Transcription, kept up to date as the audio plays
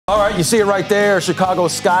All right, you see it right there. Chicago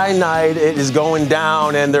Sky Night, it is going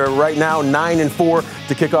down, and they're right now 9-4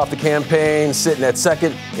 to kick off the campaign, sitting at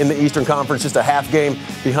second in the Eastern Conference, just a half game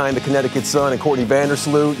behind the Connecticut Sun and Courtney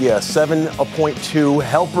Vandersloot. Yeah, 7.2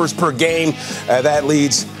 helpers per game. That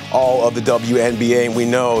leads all of the WNBA, and we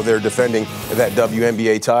know they're defending that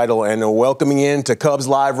WNBA title. And welcoming in to Cubs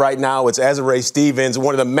Live right now, it's Azurá Stevens,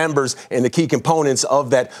 one of the members and the key components of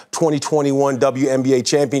that 2021 WNBA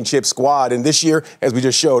championship squad. And this year, as we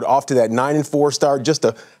just showed, off to that 9-4 start, just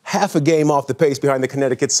a half a game off the pace behind the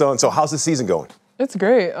Connecticut Sun. So how's the season going? It's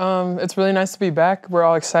great. It's really nice to be back. We're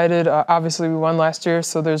all excited. Obviously, we won last year,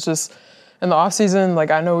 so there's just, in the offseason, like,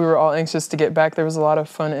 I know we were all anxious to get back. There was a lot of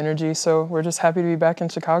fun energy, so we're just happy to be back in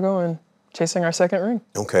Chicago and chasing our second ring.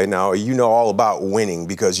 Okay, now you know all about winning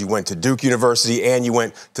because you went to Duke University and you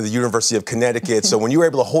went to the University of Connecticut. So when you were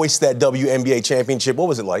able to hoist that WNBA championship, what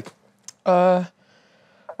was it like?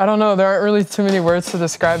 I don't know. There aren't really too many words to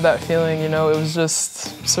describe that feeling. You know, it was just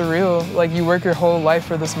surreal. Like, you work your whole life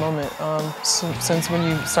for this moment. Since when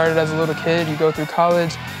you started as a little kid, you go through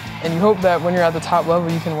college, and you hope that when you're at the top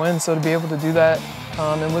level, you can win. So to be able to do that,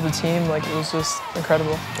 and with the team, like, it was just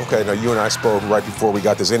incredible. Okay, now you and I spoke right before we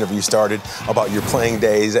got this interview started about your playing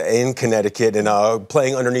days in Connecticut and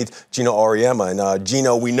playing underneath Gino Auriemma. And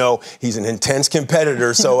Gino, we know he's an intense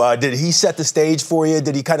competitor. So did he set the stage for you?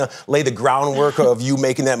 Did he kind of lay the groundwork of you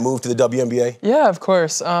making that move to the WNBA? Yeah, of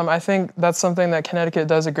course. I think that's something that Connecticut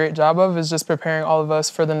does a great job of, is just preparing all of us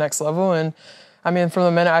for the next level. And I mean, from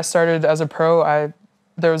the minute I started as a pro, I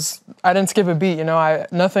didn't skip a beat, you know.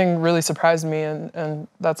 Nothing really surprised me, and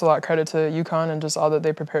that's a lot of credit to UConn and just all that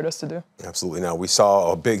they prepared us to do. Absolutely. Now, we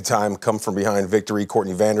saw a big time come from behind victory,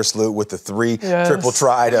 Courtney Vandersloot with the triple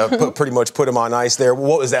try to pretty much put him on ice there.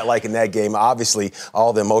 What was that like in that game? Obviously,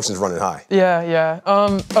 all the emotions running high. Yeah.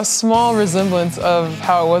 A small resemblance of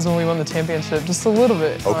how it was when we won the championship, just a little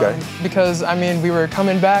bit. Okay. Because, I mean, we were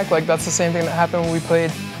coming back, like, that's the same thing that happened when we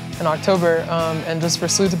played in October, and just for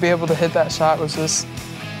Sloot to be able to hit that shot was just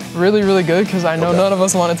really, really good, because I know none of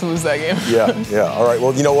us wanted to lose that game. Yeah. All right.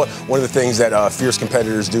 Well, you know what? One of the things that fierce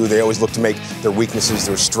competitors do, they always look to make their weaknesses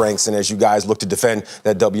their strengths. And as you guys look to defend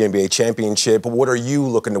that WNBA championship, what are you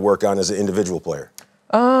looking to work on as an individual player?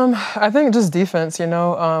 I think just defense, you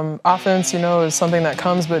know. Offense, you know, is something that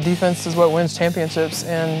comes, but defense is what wins championships.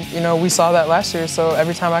 And, you know, we saw that last year. So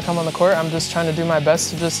every time I come on the court, I'm just trying to do my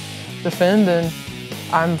best to just defend, and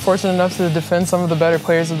I'm fortunate enough to defend some of the better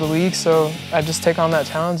players of the league, so I just take on that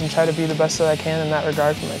challenge and try to be the best that I can in that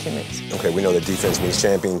regard for my teammates. Okay, we know that defense wins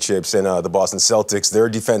championships, and the Boston Celtics, they're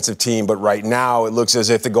a defensive team, but right now it looks as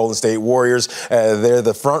if the Golden State Warriors, they're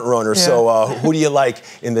the front runners. Yeah. So who do you like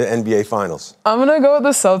in the NBA Finals? I'm going to go with the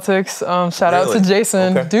Celtics. Shout out to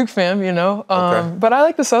Jason, Duke fan, you know. But I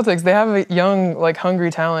like the Celtics. They have a young, like,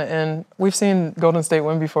 hungry talent, and we've seen Golden State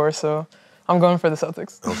win before, so I'm going for the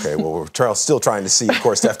Celtics. Okay, well, we're still trying to see, of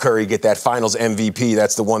course, Steph Curry get that Finals MVP.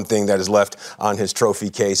 That's the one thing that is left on his trophy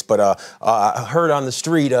case. But I heard on the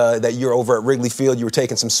street that you're over at Wrigley Field. You were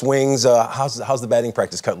taking some swings. How's the batting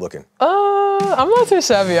practice cut looking? I'm not too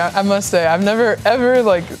savvy, I must say. I've never, ever,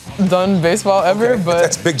 like, done baseball ever, but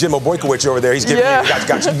that's Big Jim Obojkowicz over there. He's giving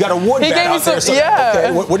you got a wood bat out there. So,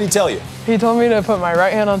 okay, what did he tell you? He told me to put my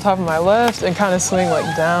right hand on top of my left and kind of swing,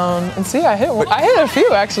 like, down. And see, I hit a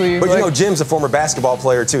few, actually. But, like, you know, Jim's a former basketball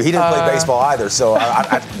player, too. He didn't play baseball either, so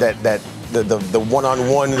the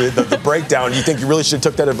one-on-one, the breakdown, do you think you really should have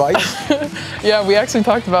took that advice? Yeah, we actually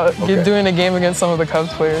talked about doing a game against some of the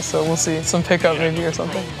Cubs players, so we'll see. Some pickup maybe or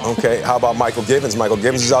something. Okay, how about Michael Givens? Michael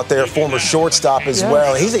Givens is out there, former shortstop as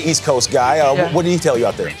well. He's an East Coast guy. What did he tell you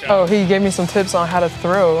out there? Oh, he gave me some tips on how to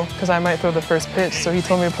throw, because I might throw the first pitch. So he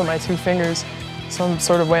told me to put my two fingers some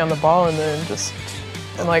sort of way on the ball and then just...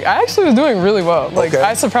 And, like, I actually was doing really well. Like,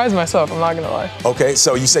 I surprised myself, I'm not going to lie. Okay,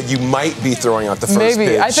 so you said you might be throwing out the first pitch.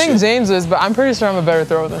 Maybe. I think James is, but I'm pretty sure I'm a better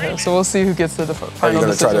thrower than him. So we'll see who gets to the final decision. Are you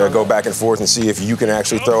going to try to go back and forth and see if you can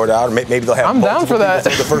actually throw it out? Or maybe they'll have multiple people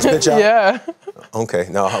throw the first pitch out? Yeah. Okay.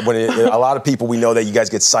 Now, a lot of people, we know that you guys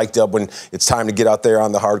get psyched up when it's time to get out there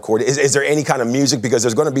on the hard court. Is there any kind of music? Because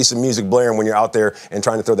there's going to be some music blaring when you're out there and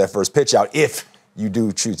trying to throw that first pitch out, if you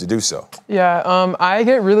do choose to do so. Yeah, I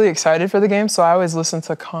get really excited for the game, so I always listen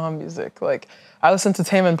to calm music. Like, I listen to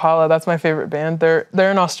Tame Impala. That's my favorite band. They're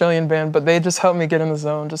an Australian band, but they just help me get in the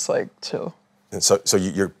zone, just, like, chill. And so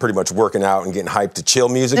you're pretty much working out and getting hyped to chill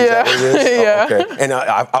music? Yeah. Is that what it is? Yeah. Oh, okay. And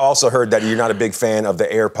I also heard that you're not a big fan of the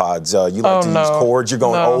AirPods. You like to use cords. You're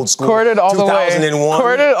going old school. Corded all the way. 2001.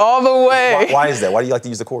 Corded all the way. Why is that? Why do you like to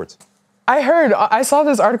use the cords? I saw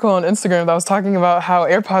this article on Instagram that was talking about how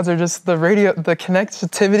AirPods are just the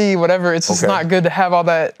connectivity, whatever. It's just not good to have all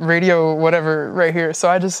that radio, whatever, right here. So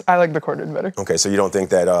I like the corded better. Okay, so you don't think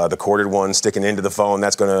that the corded one sticking into the phone,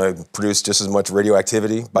 that's going to produce just as much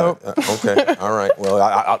radioactivity? Nope. Okay, all right. Well,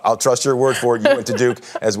 I'll trust your word for it. You went to Duke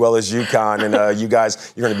as well as UConn, and you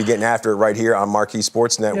guys, you're going to be getting after it right here on Marquee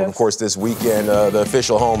Sports Network. Yes. Of course, this weekend, the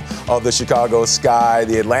official home of the Chicago Sky,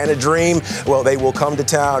 the Atlanta Dream. Well, they will come to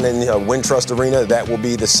town and Wintrust Arena. That will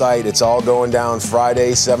be the site. It's all going down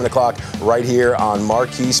Friday, 7 o'clock, right here on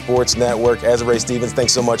Marquee Sports Network. Azurá Stevens,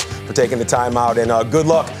 thanks so much for taking the time out, and good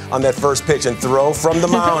luck on that first pitch and throw from the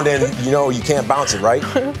mound. And you know you can't bounce it, right?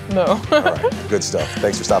 No. All right, good stuff.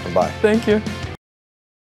 Thanks for stopping by. Thank you.